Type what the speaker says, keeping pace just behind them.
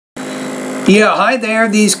Yeah, hi there.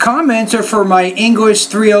 These comments are for my English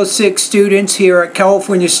 306 students here at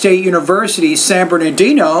California State University, San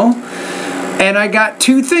Bernardino. And I got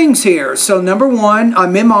two things here. So number one,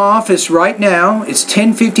 I'm in my office right now. It's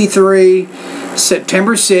 10:53,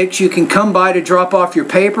 September 6th. You can come by to drop off your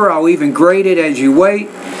paper. I'll even grade it as you wait.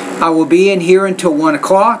 I will be in here until 1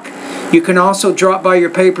 o'clock. You can also drop by your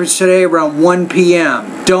papers today around 1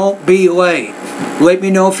 p.m. Don't be late. Let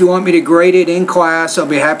me know if you want me to grade it in class. I'll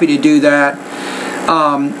be happy to do that.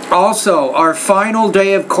 Also, our final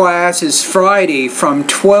day of class is Friday from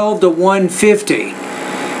 12 to 1:50.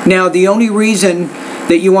 Now, the only reason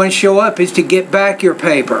that you want to show up is to get back your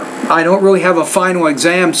paper. I don't really have a final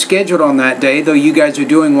exam scheduled on that day, though you guys are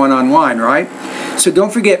doing one online, right? So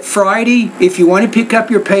don't forget, Friday, if you want to pick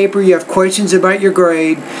up your paper, you have questions about your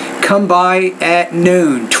grade, come by at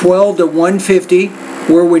noon, 12 to 1:50,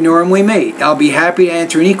 where we normally meet. I'll be happy to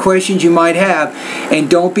answer any questions you might have, and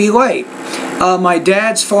don't be late. My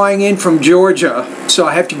dad's flying in from Georgia, so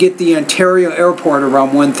I have to get the Ontario airport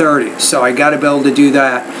around 1:30, so I got to be able to do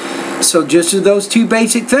that. So just those two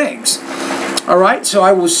basic things. All right, so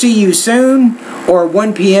I will see you soon, or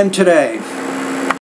 1 p.m. today.